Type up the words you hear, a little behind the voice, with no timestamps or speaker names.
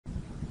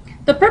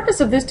The purpose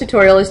of this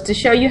tutorial is to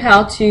show you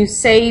how to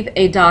save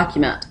a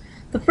document.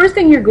 The first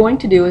thing you're going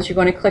to do is you're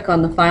going to click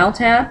on the File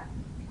tab.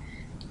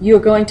 You're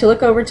going to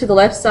look over to the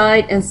left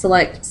side and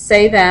select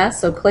Save As,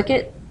 so click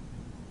it.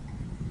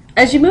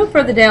 As you move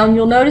further down,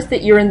 you'll notice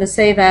that you're in the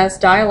Save As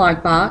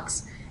dialog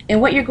box, and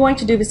what you're going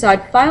to do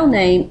beside file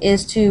name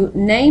is to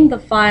name the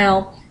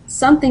file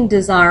something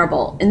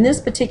desirable. In this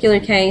particular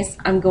case,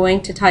 I'm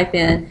going to type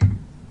in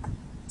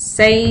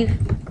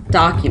Save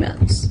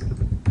Documents.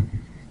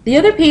 The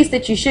other piece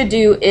that you should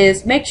do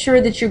is make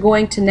sure that you're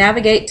going to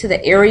navigate to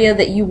the area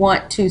that you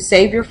want to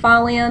save your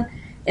file in.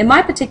 In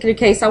my particular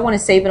case, I want to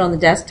save it on the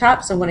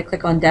desktop, so I'm going to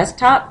click on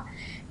Desktop.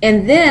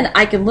 And then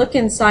I can look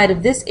inside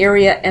of this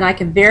area and I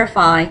can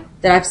verify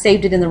that I've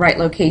saved it in the right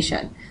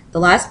location. The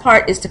last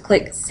part is to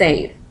click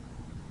Save.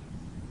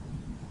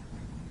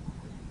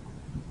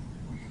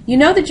 You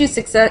know that you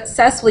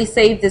successfully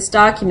saved this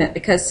document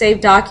because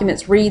Save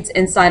Documents reads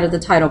inside of the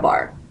title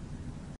bar.